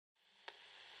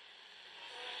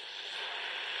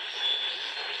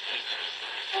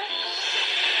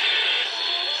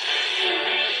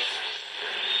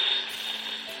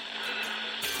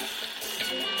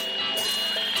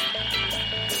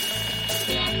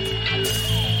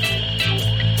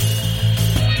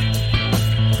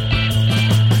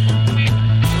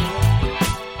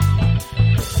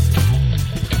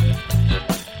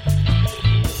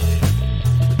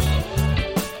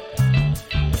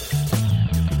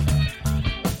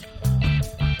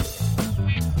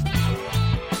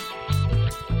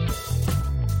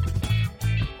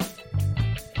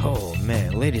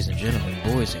ladies and gentlemen,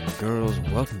 boys and girls,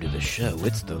 welcome to the show.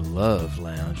 It's the Love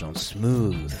Lounge on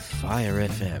Smooth Fire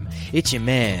FM. It's your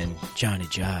man, Johnny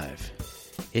Jive.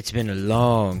 It's been a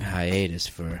long hiatus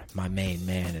for my main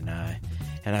man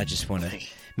and I just want to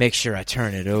make sure I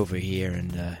turn it over here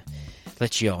and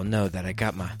let you all know that I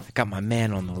got my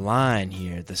man on the line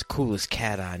here, the coolest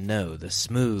cat I know, the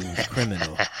smooth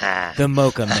criminal, the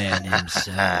Mocha Man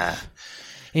himself.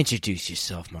 Introduce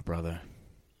yourself, my brother.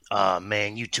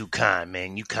 Man, you too kind,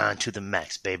 man. You kind to the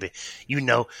max, baby. You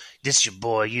know, this your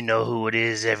boy. You know who it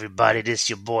is, everybody. This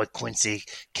your boy, Quincy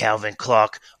Calvin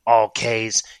Clark, all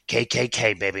K's,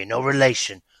 KKK, baby. No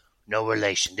relation. No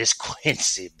relation. This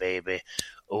Quincy, baby.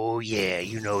 Oh, yeah.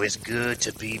 You know, it's good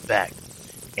to be back.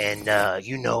 And,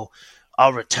 you know,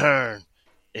 our return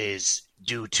is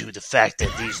due to the fact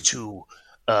that these two,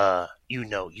 you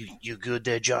know, you good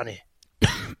there, Johnny?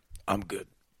 I'm good.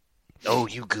 Oh,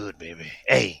 you good, baby.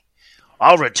 Hey,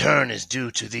 our return is due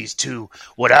to these two,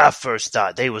 what I first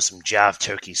thought they were some jive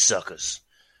turkey suckers.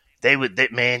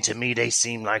 Man, to me, they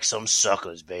seem like some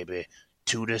suckers, baby.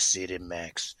 To the city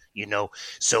max, you know.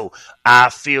 So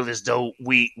I feel as though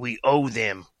we owe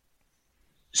them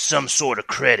some sort of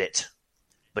credit.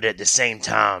 But at the same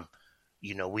time,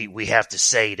 you know, we have to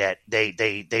say that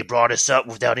they brought us up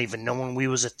without even knowing we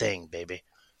was a thing, baby.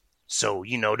 So,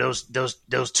 you know, those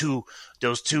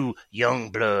two young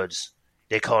bloods,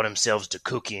 they call themselves the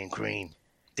Cookie and Cream.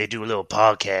 They do a little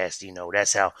podcast, you know.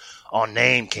 That's how our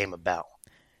name came about.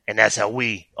 And that's how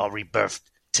we are rebirthed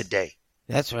today.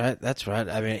 That's right.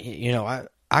 I mean, you know,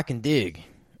 I can dig.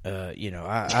 You know,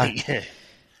 Yeah.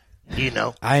 You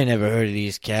know. I ain't never heard of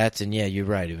these cats, and yeah, you're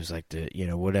right. It was like the, you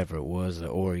know, whatever it was, the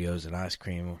Oreos and ice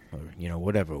cream, or, you know,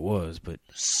 whatever it was, but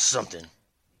something.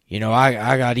 You know,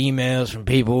 I got emails from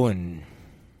people, and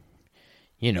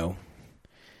you know,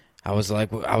 I was like,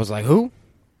 who?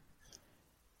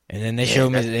 And then they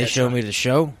showed me the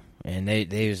show, and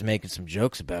they was making some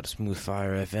jokes about Smooth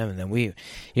Fire FM, and then we,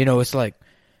 you know, it's like,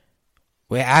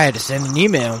 well, I had to send an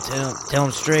email and tell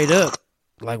them straight up,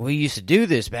 like, we used to do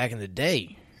this back in the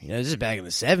day. You know, this is back in the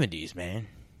 70s, man.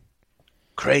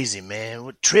 Crazy, man.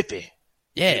 What trippy.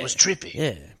 Yeah. It was trippy.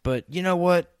 Yeah, but you know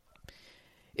what?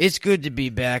 It's good to be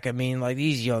back. I mean, like,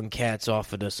 these young cats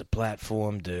offered us a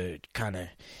platform to kind of,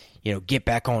 you know, get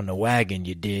back on the wagon,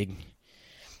 you dig?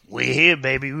 We're here,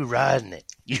 baby. We're riding it,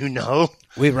 you know?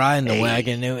 We're riding the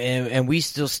wagon, and we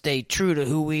still stay true to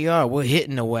who we are. We're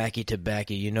hitting the wacky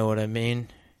tobacco, you know what I mean?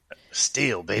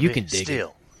 Still, baby. You can dig it.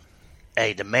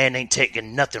 Hey, the man ain't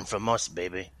taking nothing from us,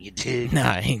 baby. You dig?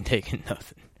 Nah, I ain't taking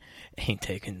nothing. Ain't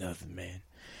taking nothing, man.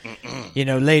 You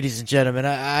know, ladies and gentlemen,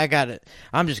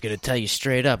 I'm just gonna tell you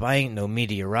straight up. I ain't no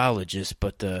meteorologist,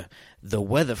 but the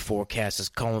weather forecast is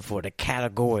calling for the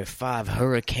Category 5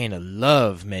 hurricane of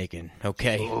love making.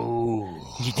 Okay. Ooh,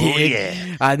 you did? Oh,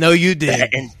 yeah. I know you did.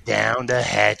 Batten down the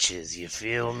hatches. You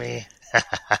feel me?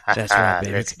 That's right,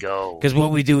 baby. Let's go. Because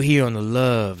what we do here on the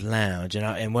Love Lounge,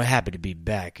 and we're happy to be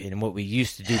back, and what we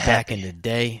used to do back in the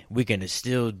day, we're going to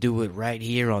still do it right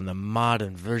here on the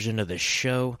modern version of the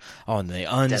show, on the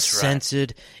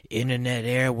uncensored internet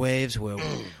airwaves, where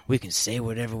we can say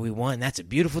whatever we want, and that's a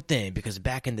beautiful thing, because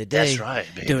back in the day, that's right,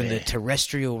 baby. During the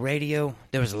terrestrial radio,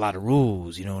 there was a lot of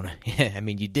rules, you know. I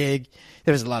mean, you dig?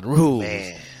 There was a lot of rules.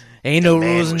 Man, ain't no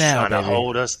rules now, trying baby. to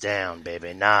hold us down,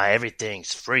 baby. Nah,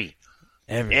 everything's free.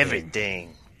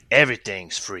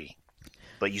 Everything's free,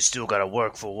 but you still gotta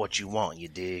work for what you want. You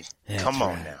dig? That's Come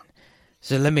on right. now.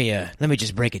 So let me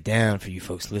just break it down for you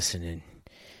folks listening.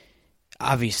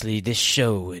 Obviously, this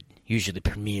show, it usually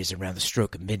premieres around the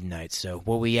stroke of midnight. So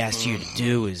what we ask you to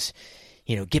do is,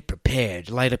 you know, get prepared,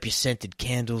 light up your scented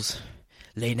candles,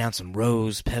 lay down some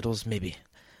rose petals, maybe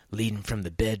leading from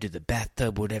the bed to the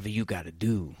bathtub, whatever you gotta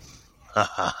do.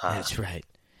 That's right.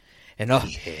 And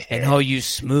all you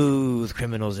smooth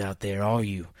criminals out there, all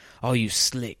you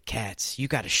slick cats, you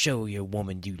got to show your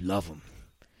woman you love them.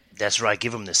 That's right.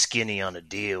 Give them the skinny on the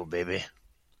deal, baby.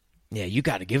 Yeah, you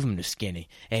got to give them the skinny.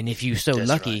 And if you so That's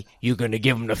lucky, right. you're going to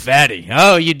give them the fatty.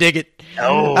 Oh, you dig it?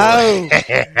 Oh.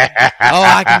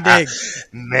 I can dig.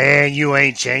 Man, you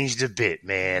ain't changed a bit,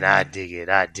 man. I dig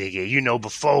it. You know,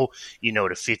 before, you know,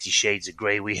 the 50 Shades of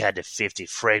Grey, we had the 50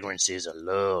 fragrances of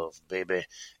love, baby.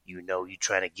 You know, you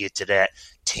trying to get to that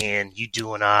 10, you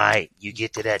doing all right. You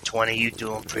get to that 20, you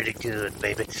doing pretty good,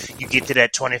 baby. You get to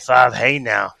that 25, hey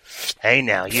now,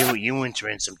 you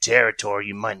entering some territory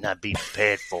you might not be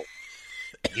prepared for.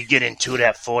 You get into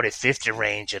that 40, 50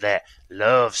 range of that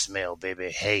love smell,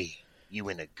 baby. Hey, you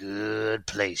in a good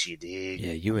place, you dig?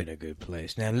 Yeah, you in a good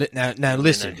place. Now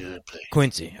listen,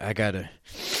 Quincy,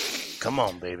 Come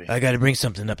on, baby. I gotta bring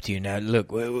something up to you now.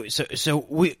 Look,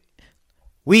 so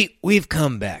we've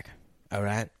come back. All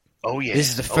right. Oh yeah.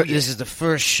 This is the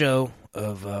first show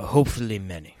of hopefully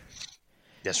many.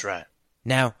 That's right.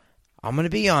 Now, I'm gonna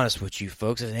be honest with you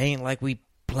folks. It ain't like we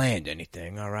planned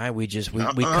anything. All right. We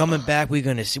coming back. We're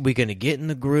gonna get in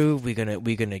the groove. We're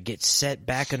gonna get set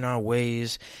back in our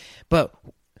ways. But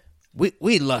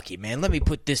we lucky, man. Let me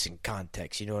put this in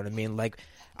context. You know what I mean? Like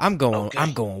I'm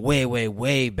going way, way,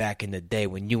 way back in the day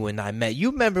when you and I met. You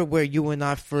remember where you and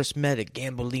I first met at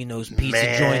Gambolino's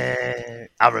Pizza Joint?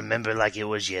 I remember like it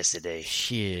was yesterday.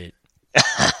 Shit.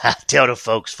 Tell the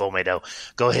folks for me though.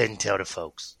 Go ahead and tell the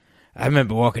folks. I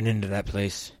remember walking into that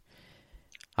place.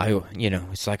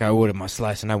 It's like I ordered my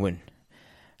slice and I went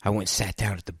and sat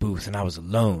down at the booth and I was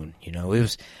alone.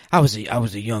 I was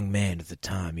a young man at the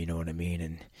time. You know what I mean?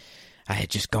 And I had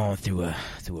just gone through a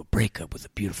breakup with a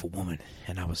beautiful woman,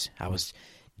 and I was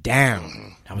down. Mm-hmm.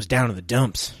 I was down in the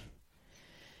dumps,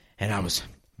 and I was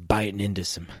biting into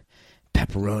some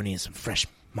pepperoni and some fresh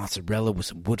mozzarella with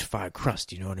some wood-fired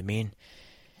crust. You know what I mean?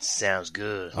 Sounds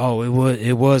good. Oh,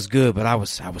 it was good, but I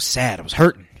was sad. I was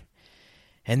hurting,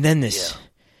 and then this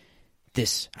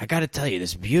I got to tell you,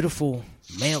 this beautiful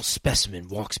male specimen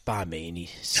walks by me, and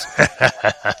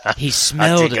he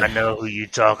smelled. I know who you're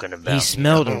talking about. He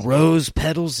smelled of rose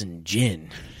petals and gin.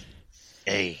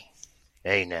 Hey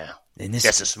now.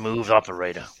 That's a smooth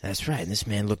operator. That's right. And this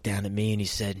man looked down at me and he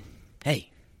said, "Hey,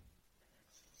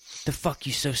 the fuck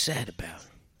you so sad about?"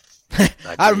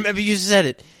 I remember you said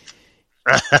it.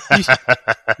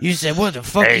 You said, "What the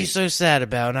fuck you so sad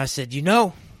about?" And I said,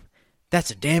 that's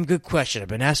a damn good question. I've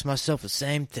been asking myself the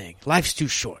same thing. Life's too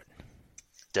short.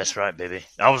 That's right, baby.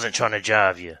 I wasn't trying to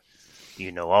jive you.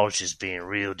 I was just being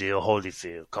real deal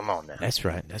Holyfield. Come on now. That's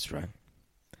right.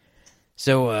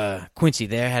 So Quincy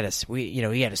there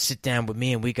he had to sit down with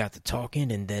me and we got to talking,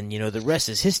 and then the rest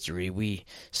is history. We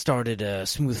started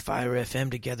Smooth Fire FM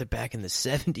together back in the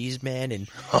 70s, man, and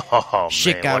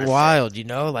shit got wild.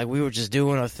 Like we were just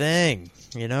doing our thing.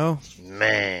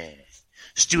 Man.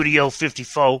 Studio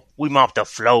 54, we mopped the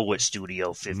floor with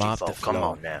Studio 54.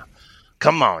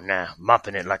 Come on now.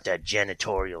 Mopping it like that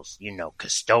janitorial,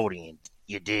 custodian.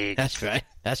 You dig? That's right.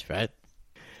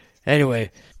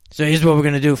 Anyway, so here's what we're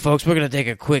going to do, folks. We're going to take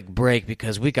a quick break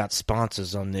because we got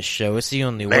sponsors on this show. It's the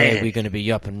only way we're going to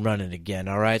be up and running again,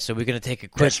 all right? So we're going to take a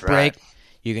quick break.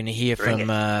 You're going to hear from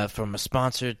a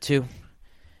sponsor or two,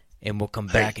 and we'll come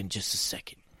back in just a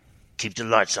second. Keep the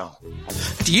lights on.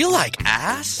 Do you like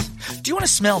ass? Do you want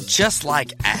to smell just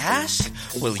like ass?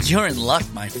 Well, you're in luck,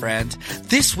 my friend.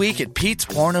 This week at Pete's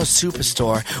Porno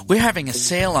Superstore, we're having a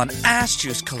sale on Ass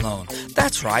Juice Cologne.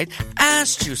 That's right,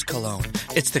 Ass Juice Cologne.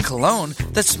 It's the cologne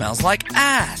that smells like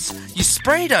ass. You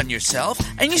spray it on yourself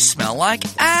and you smell like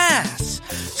ass.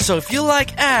 So if you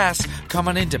like ass, come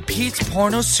on into Pete's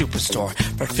Porno Superstore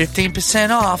for 15%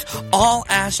 off all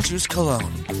Ass Juice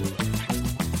Cologne.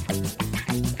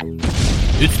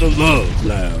 It's the Love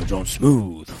Lounge on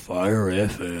Smooth Fire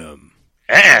FM.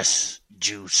 Ass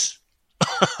juice.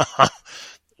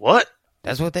 What?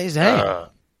 That's what they say.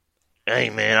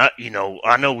 Hey, man,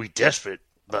 I know we desperate,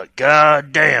 but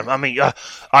goddamn, I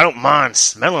don't mind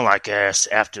smelling like ass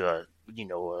after a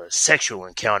sexual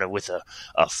encounter with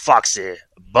a foxy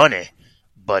bunny,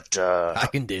 but I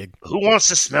can dig. Who wants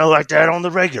to smell like that on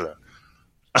the regular?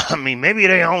 Maybe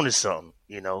they own to something.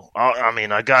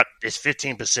 I got it's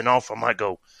 15% off. I might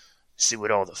go see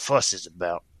what all the fuss is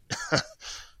about.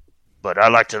 But I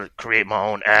like to create my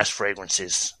own ass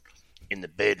fragrances in the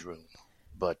bedroom.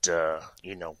 But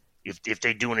if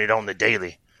they're doing it on the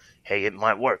daily, hey, it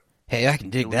might work. Hey, I can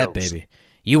dig that, baby.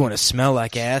 You want to smell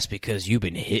like ass because you've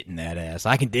been hitting that ass.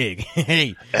 I can dig.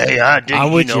 Hey, I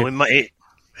dig.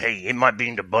 It might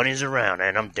be the bunnies around,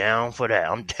 and I'm down for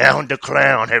that. I'm down to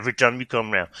clown every time you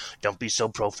come around. Don't be so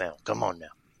profound. Come on now.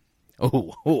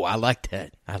 Oh, I like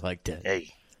that.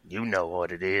 Hey, you know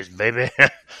what it is, baby.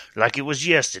 Like it was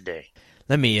yesterday.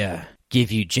 Let me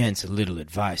give you gents a little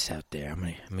advice out there.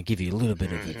 I'm gonna give you a little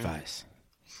bit of advice.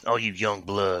 Oh, you young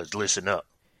bloods, listen up.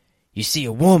 You see,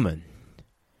 a woman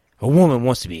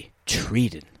wants to be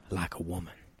treated like a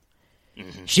woman.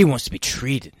 Mm-hmm. She wants to be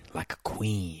treated like a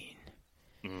queen.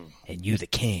 And you the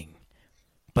king.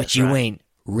 But that's you ain't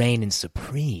reigning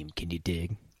supreme, can you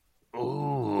dig?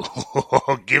 Ooh,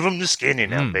 give him the skinny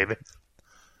now, baby.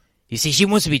 You see, she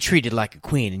wants to be treated like a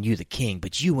queen and you the king,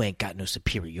 but you ain't got no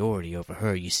superiority over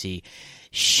her. You see,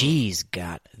 she's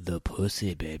got the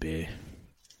pussy, baby.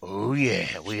 Oh,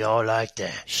 yeah, we all like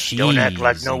that. Don't act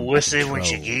like no wussy when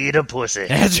she give you the pussy.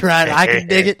 That's right, I can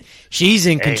dig it. She's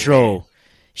in control.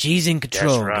 She's in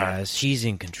control, guys. She's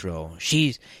in control.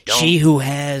 She who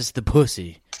has the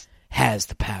pussy has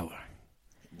the power.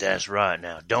 That's right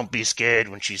now. Don't be scared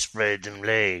when she spread them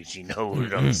legs. You know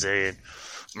what I'm saying?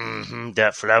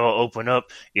 That flower open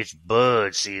up, it's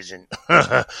bud season.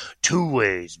 2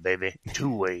 ways, baby.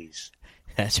 2 ways.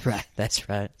 That's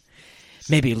right.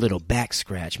 Maybe a little back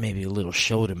scratch, maybe a little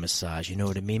shoulder massage, you know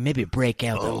what I mean? Maybe break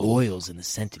out the oils and the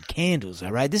scented candles,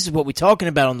 all right? This is what we're talking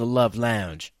about on the Love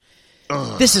Lounge.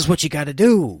 This is what you got to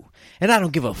do. And I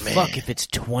don't give a fuck if it's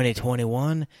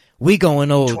 2021. We going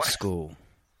old school.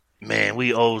 Man,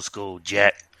 we old school,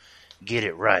 Jack. Get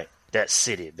it right. That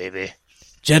city, baby.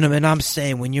 Gentlemen, I'm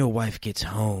saying when your wife gets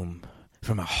home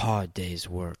from a hard day's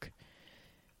work,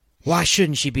 why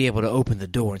shouldn't she be able to open the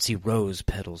door and see rose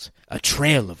petals, a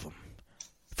trail of them,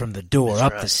 from the door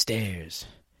up the stairs?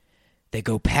 They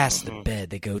go past the bed,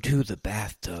 they go to the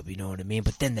bathtub, you know what I mean?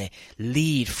 But then they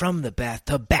lead from the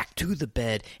bathtub back to the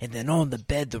bed, and then on the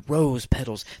bed, the rose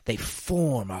petals, they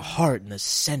form a heart in the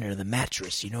center of the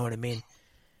mattress, you know what I mean?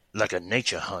 Like a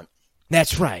nature hunt.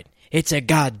 That's right. It's a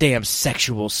goddamn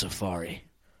sexual safari.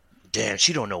 Damn,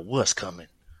 she don't know what's coming.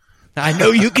 I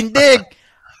know you can dig.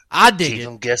 I dig Keep it.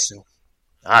 them guessing.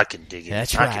 I can dig it.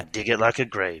 That's I right. can dig it like a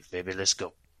grave, baby. Let's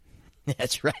go.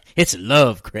 That's right. It's a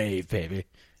love grave, baby.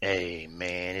 Hey,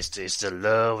 man, it's the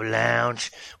Love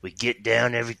Lounge. We get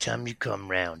down every time you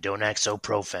come round. Don't act so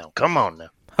profound. Come on now.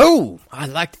 Oh, I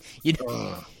like you.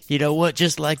 You know what?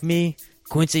 Just like me,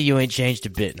 Quincy, you ain't changed a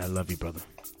bit, and I love you, brother.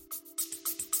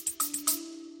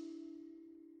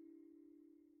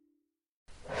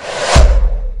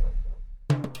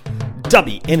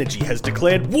 Dubby Energy has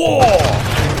declared war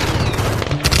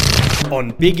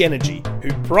on Big Energy,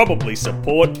 who probably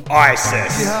support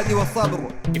ISIS.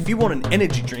 If you want an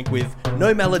energy drink with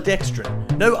no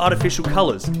maltodextrin, no artificial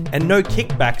colours, and no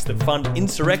kickbacks that fund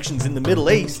insurrections in the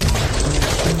Middle East,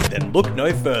 then look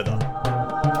no further.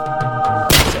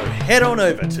 So head on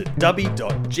over to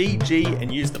dubby.gg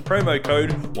and use the promo code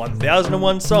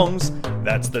 1001songs,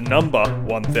 that's the number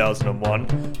 1001,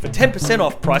 for 10%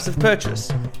 off price of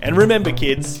purchase. And remember,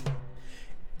 kids,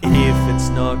 if it's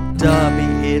not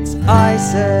Dubby, it's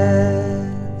ISIS.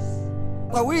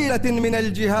 طويلة من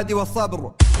الجهاد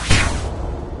والصبر.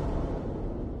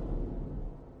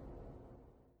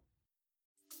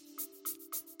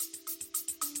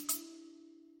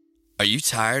 Are you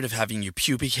tired of having your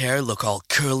pubic hair look all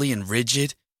curly and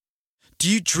rigid? Do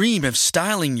you dream of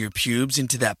styling your pubes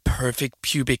into that perfect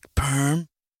pubic perm?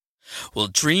 Well,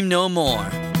 dream no more.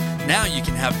 Now you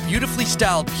can have beautifully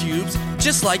styled pubes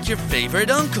just like your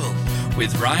favorite uncle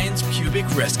with Ryan's Pubic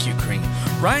Rescue Cream.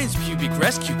 Ryan's Pubic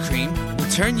Rescue Cream will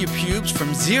turn your pubes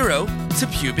from zero to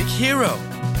pubic hero.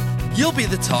 You'll be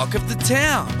the talk of the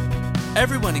town.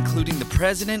 Everyone, including the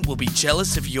president, will be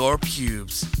jealous of your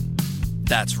pubes.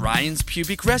 That's Ryan's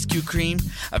Pubic Rescue Cream,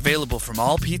 available from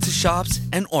all pizza shops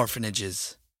and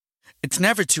orphanages. It's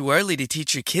never too early to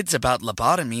teach your kids about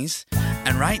lobotomies.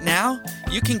 And right now,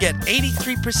 you can get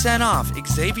 83% off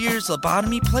Xavier's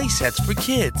Lobotomy Playsets for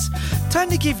kids. Time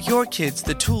to give your kids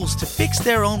the tools to fix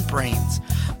their own brains.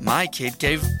 My kid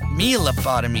gave me a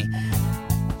lobotomy.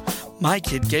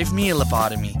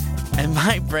 And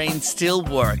my brains still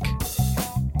work.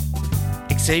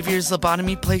 Xavier's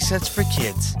Lobotomy Playsets for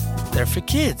kids. They're for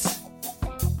kids.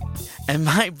 And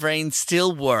my brains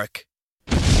still work.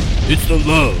 It's the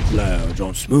Love Lounge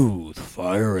on Smooth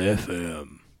Fire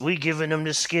FM. We giving them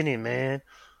the skinny, man.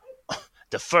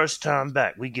 The first time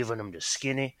back, we giving them the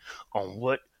skinny on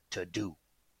what to do.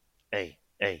 Hey,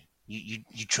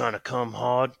 you trying to come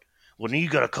hard? Well, then you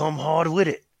gotta come hard with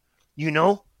it. You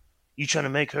know? You trying to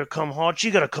make her come hard?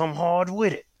 She gotta come hard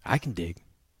with it. I can dig.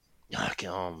 I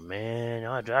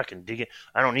can dig it.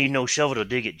 I don't need no shovel to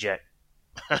dig it, Jack.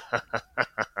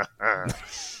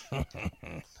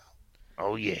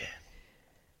 Oh, yeah.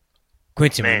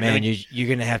 Quincy, Man, my man, you're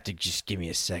going to have to just give me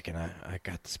a second. I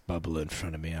got this bubble in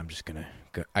front of me. I'm just going to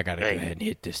go. I got to go ahead and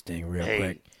hit this thing real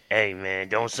quick. Hey, man,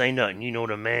 don't say nothing. You know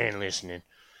the man listening.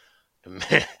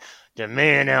 The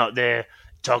man out there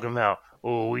talking about,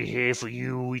 oh, we here for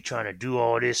you. We trying to do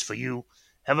all this for you.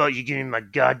 How about you give me my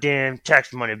goddamn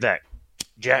tax money back,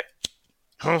 Jack?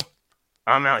 Huh?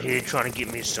 I'm out here trying to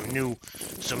get me some new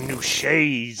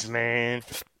shades, man.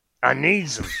 I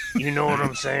need some. You know what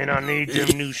I'm saying? I need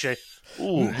them new shades.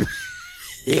 Ooh.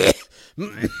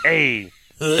 Hey,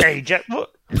 Jack,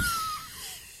 what?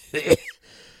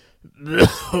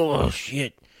 Oh,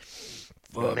 shit.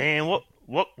 Fuck. Man,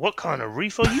 what kind of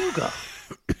reefer you got?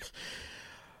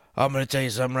 I'm going to tell you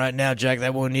something right now, Jack.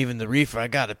 That wasn't even the reefer. I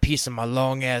got a piece of my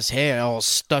long-ass hair all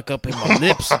stuck up in my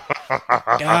lips.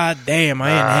 God damn,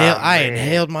 I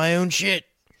inhaled my own shit.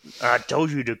 I told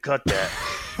you to cut that.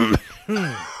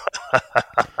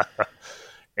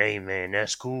 Hey, man,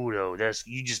 that's cool, though. That's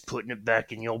you just putting it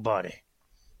back in your body.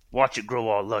 Watch it grow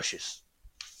all luscious.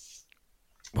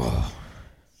 Oh.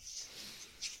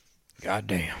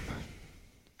 Goddamn.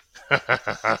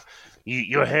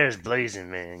 Your hair's blazing,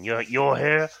 man. Your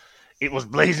hair, it was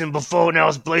blazing before, now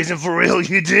it's blazing for real,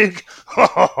 you dig?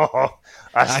 I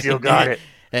still got it.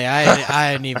 Hey,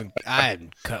 I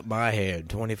hadn't cut my hair in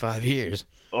 25 years.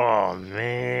 Oh,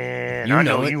 man. You I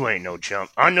know know it. you ain't no chump.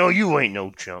 I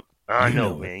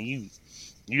know, man.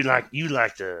 You like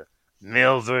the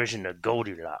male version of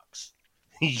Goldilocks.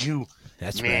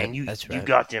 That's man, right. you That's you right.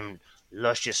 got them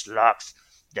luscious locks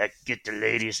that get the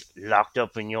ladies locked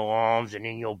up in your arms and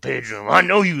in your bedroom. I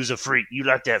know you was a freak. You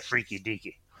like that freaky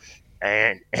deaky.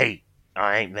 And hey,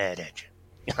 I ain't mad at you.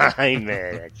 I ain't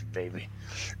mad at you, baby.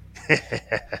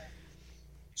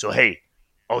 So hey,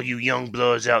 all you young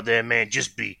bloods out there, man,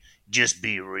 just be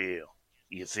real.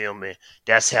 You feel me?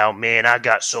 That's how, man, I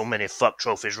got so many fuck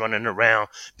trophies running around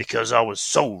because I was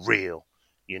so real,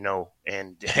 you know.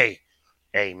 And hey,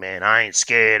 man, I ain't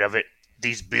scared of it.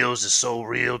 These bills are so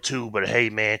real too. But hey,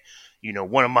 man, you know,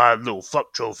 one of my little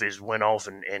fuck trophies went off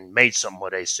and made something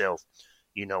of theyself,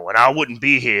 you know. And I wouldn't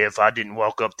be here if I didn't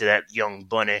walk up to that young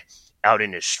bunny out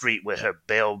in the street with her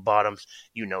bell bottoms.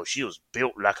 You know, she was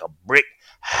built like a brick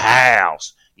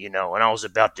house, you know, and I was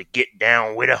about to get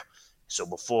down with her. So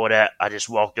before that, I just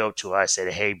walked up to her. I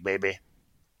said, hey, baby,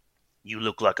 you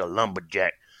look like a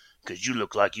lumberjack because you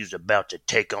look like you was about to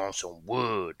take on some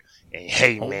wood. And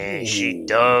hey, man, she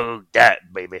dug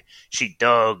that, baby. She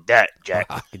dug that, Jack.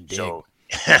 I can dig. So,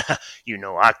 you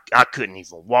know, I couldn't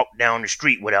even walk down the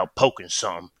street without poking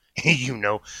something. You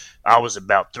know, I was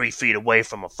about 3 feet away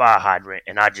from a fire hydrant,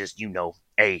 and I just, you know,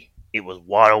 hey, it was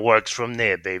waterworks from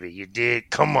there, baby. You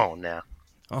dig? Come on now.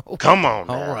 Oh, Come on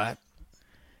now. all right.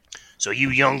 So you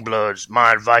young bloods,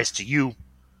 my advice to you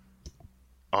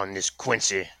on this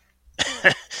Quincy,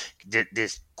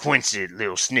 this Quincy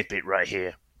little snippet right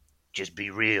here, just be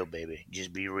real, baby.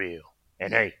 Just be real.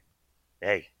 And hey,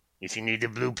 if you need the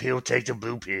blue pill, take the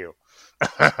blue pill.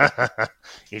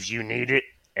 If you need it,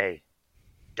 hey,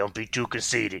 don't be too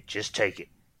conceited. Just take it.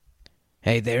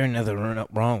 Hey, there ain't nothing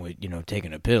wrong with,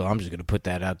 taking a pill. I'm just going to put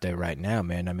that out there right now,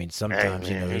 man. I mean, sometimes,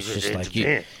 Hey, man, it's just like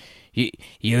depends.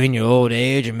 you're in your old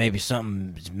age or maybe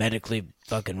something's medically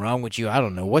fucking wrong with you. I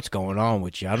don't know what's going on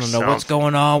with you. I don't know what's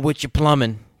going on with your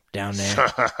plumbing down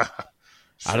there.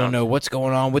 I don't know what's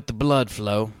going on with the blood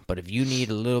flow, but if you need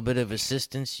a little bit of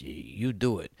assistance, you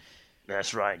do it.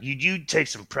 That's right. You take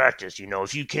some practice,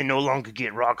 If you can no longer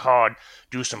get rock hard,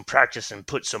 do some practice and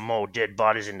put some more dead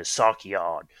bodies in the sock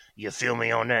yard. You feel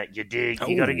me on that? You dig?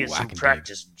 You got to get some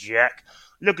practice, Jack.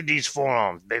 Look at these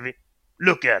forearms, baby.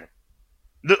 Look at them.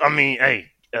 Look,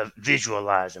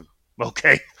 visualize them,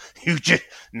 okay?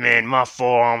 Man, my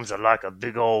forearms are like a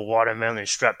big old watermelon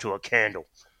strapped to a candle.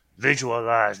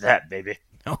 Visualize that, baby.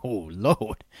 Oh,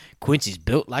 Lord. Quincy's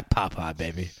built like Popeye,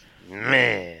 baby.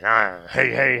 Man,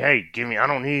 hey, give me, I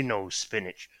don't need no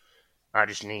spinach. I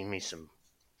just need me some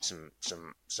something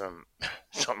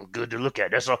good to look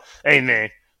at. That's all. Hey, man,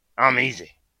 I'm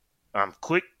easy. I'm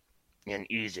quick and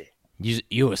easy.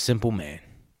 You're a simple man.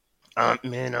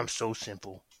 Man, I'm so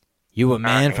simple. You a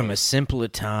man from a simpler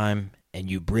time, and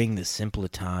you bring the simpler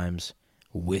times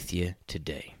with you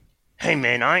today. Hey,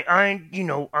 man, I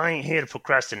ain't here to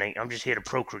procrastinate. I'm just here to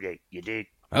procreate. You dig?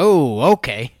 Oh,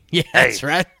 okay. Yeah, that's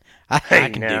right. I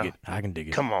can now, dig it. I can dig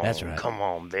it. Come on. That's right. Come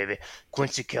on, baby.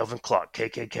 Quincy Kelvin Clark,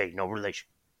 KKK, no relation.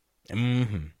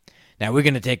 Mm-hmm. Now, we're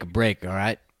going to take a break, all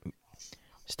right?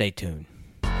 Stay tuned.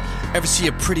 Ever see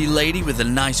a pretty lady with a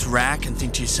nice rack and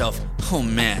think to yourself, oh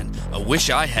man, I wish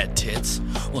I had tits?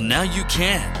 Well, now you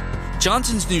can.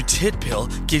 Johnson's new tit pill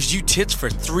gives you tits for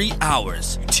 3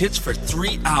 hours. Tits for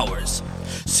 3 hours.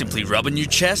 Simply rub on your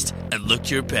chest and look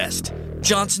your best.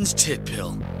 Johnson's tit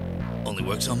pill. Only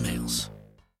works on males.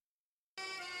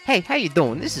 Hey, how you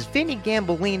doing? This is Vinny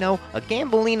Gambolino, a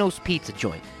Gambolino's Pizza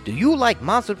Joint. Do you like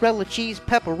mozzarella cheese,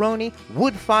 pepperoni,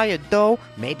 wood-fired dough,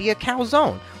 maybe a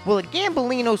calzone? Well, at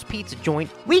Gambolino's Pizza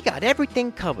Joint, we got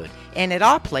everything covered. And at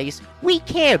our place, we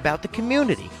care about the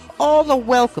community. All are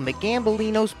welcome at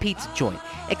Gambolino's Pizza Joint,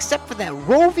 except for that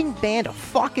roving band of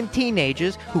fucking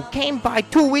teenagers who came by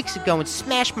 2 weeks ago and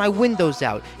smashed my windows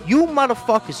out. You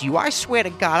motherfuckers, I swear to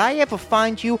God, I ever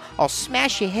find you, I'll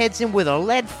smash your heads in with a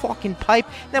lead fucking pipe,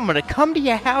 then I'm gonna come to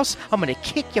your house, I'm gonna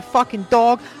kick your fucking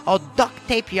dog, I'll duct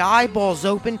tape your eyeballs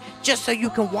open just so you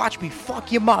can watch me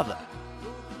fuck your mother.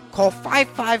 Call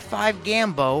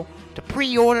 555-GAMBO to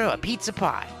pre-order a pizza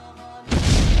pie.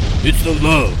 It's the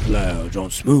Love Lounge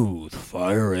on Smooth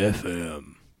Fire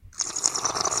FM.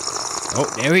 Oh,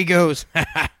 there he goes. There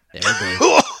he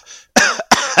goes.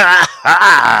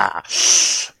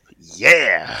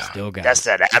 Yeah. Still got That's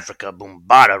it. that Africa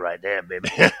Boombada right there, baby.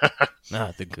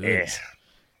 The goods.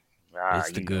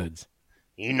 It's the goods.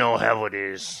 You know how it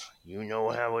is. You know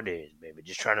how it is, baby.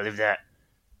 Just trying to live that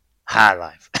high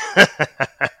life.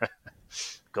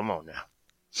 Come on now.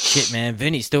 Shit, man.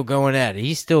 Vinny's still going at it.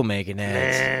 He's still making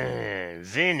ads. Man,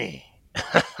 Vinny.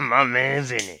 My man,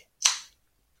 Vinny.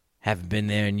 Haven't been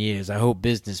there in years. I hope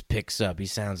business picks up. He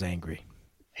sounds angry.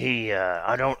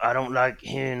 I don't like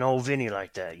hearing old Vinny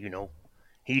like that, you know.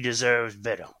 He deserves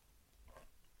better.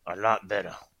 A lot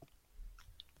better.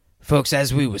 Folks,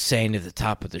 as we were saying at the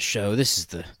top of the show, this is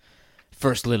the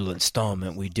first little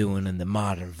installment we're doing in the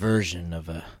modern version of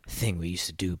a thing we used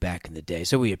to do back in the day.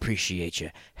 So we appreciate you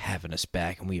having us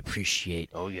back, and we appreciate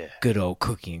good old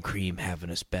Cookie and Cream having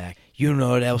us back. You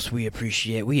know what else we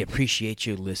appreciate? We appreciate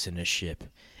your listenership.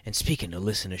 And speaking of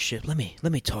listenership,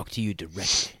 let me talk to you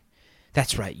directly.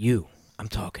 That's right, you. I'm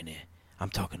talking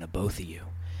to both of you.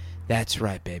 That's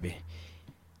right, baby.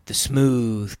 The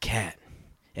smooth cat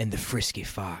and the frisky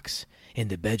fox in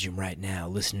the bedroom right now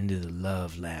listening to the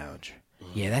Love Lounge.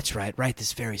 Yeah, that's right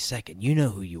this very second. You know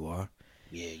who you are.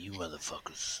 Yeah, you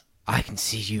motherfuckers. I can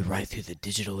see you right through the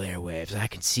digital airwaves. I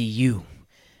can see you,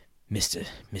 Mr.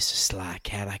 Sly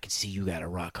Cat. I can see you got a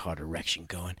rock-hard erection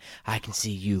going. I can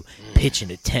see you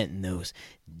pitching a tent in those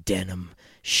denim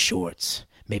shorts.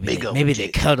 Maybe they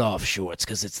cut off shorts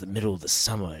because it's the middle of the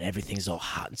summer and everything's all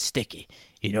hot and sticky.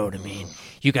 You know what I mean?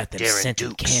 You got them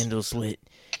scented candles lit.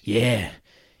 Yeah.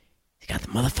 You got the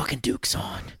motherfucking Dukes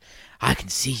on. I can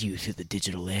see you through the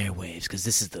digital airwaves because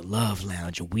this is the Love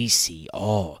Lounge and we see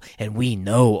all and we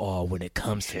know all when it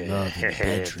comes to love in the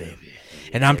bedroom.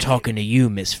 And I'm talking to you,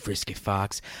 Miss Frisky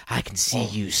Fox. I can see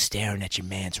you staring at your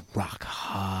man's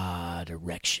rock-hard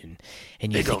erection.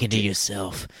 And you're thinking to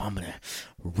yourself, I'm going to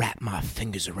wrap my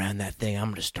fingers around that thing. I'm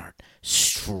going to start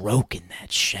stroking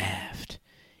that shaft.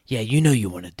 Yeah, you know you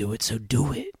want to do it, so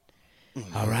do it.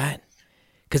 All right?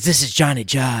 Because this is Johnny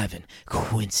Jive and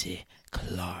Quincy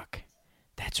Clark.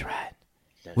 That's right.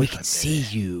 We can see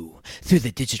you through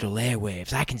the digital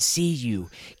airwaves. I can see you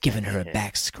giving her a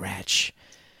back scratch,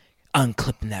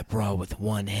 unclipping that bra with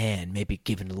one hand, maybe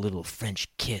giving a little French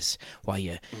kiss while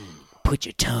you put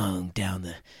your tongue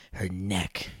down her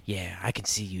neck. Yeah, I can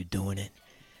see you doing it.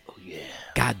 Oh, yeah.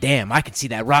 Goddamn, I can see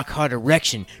that rock-hard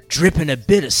erection dripping a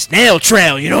bit of snail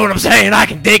trail, you know what I'm saying? I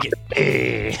can dig it.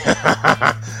 Hey,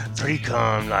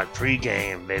 pre-cum, like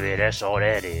pre-game, baby, that's all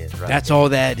that is, right? That's all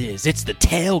that is. It's the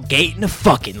tailgate and the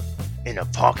fucking. In a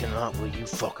parking lot where you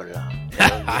fuck a lot.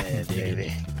 I can dig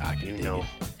baby. I can dig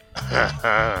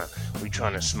it. We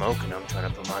trying to smoke and I'm trying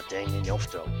to put my thing in your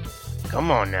throat.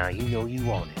 Come on now, you know you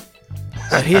want it.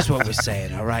 So here's what we're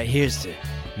saying, all right? Here's to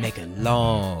make a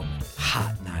long,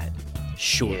 hot night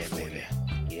short for you.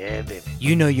 Yeah, baby.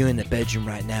 You know you're in the bedroom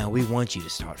right now. We want you to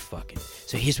start fucking.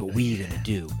 So here's what we're going to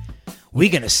do. We're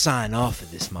going to sign off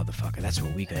of this motherfucker. That's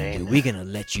what we're going to do. We're going to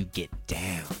let you get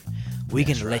down. We're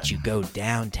going to let you go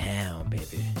downtown,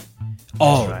 baby.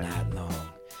 All night long.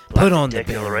 Like Put on the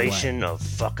Declaration of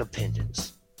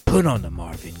Fuckapendence. Put on the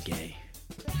Marvin Gaye.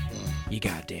 You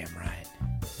goddamn right.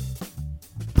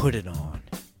 Put it on.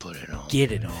 Put it on.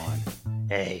 Get it on.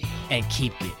 Hey. And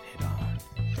keep getting it on.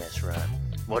 That's right.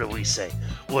 What do we say?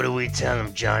 What do we tell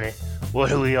him, Johnny? What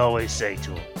do we always say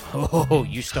to him? Oh,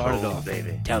 you started off.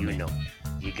 Baby. Tell me. Know,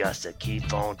 you got to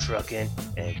keep on trucking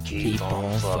and keep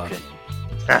on fucking.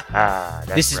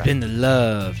 This has been the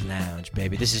Love Lounge,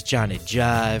 baby. This is Johnny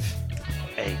Jive.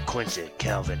 Hey, Quincy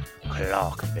Calvin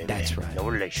Clark, baby. That's right. No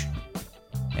relation.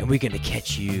 And we're going to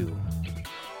catch you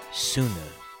sooner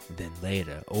than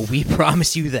later. Oh, we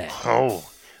promise you that. Oh,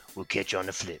 we'll catch you on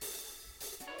the flip.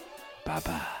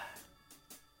 Bye-bye.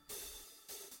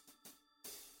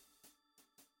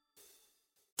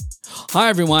 Hi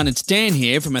everyone, it's Dan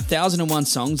here from 1001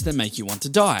 Songs That Make You Want to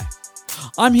Die.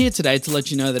 I'm here today to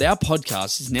let you know that our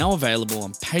podcast is now available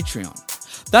on Patreon.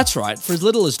 That's right, for as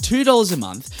little as $2 a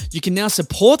month, you can now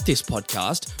support this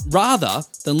podcast rather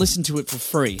than listen to it for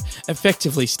free,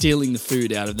 effectively stealing the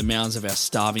food out of the mouths of our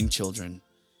starving children.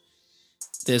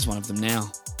 There's one of them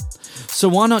now. So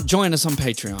why not join us on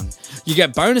Patreon? You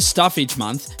get bonus stuff each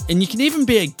month, and you can even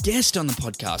be a guest on the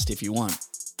podcast if you want.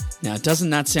 Now, doesn't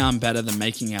that sound better than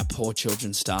making our poor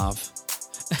children starve?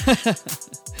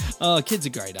 Oh, kids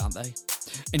are great, aren't they?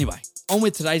 Anyway, on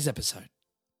with today's episode.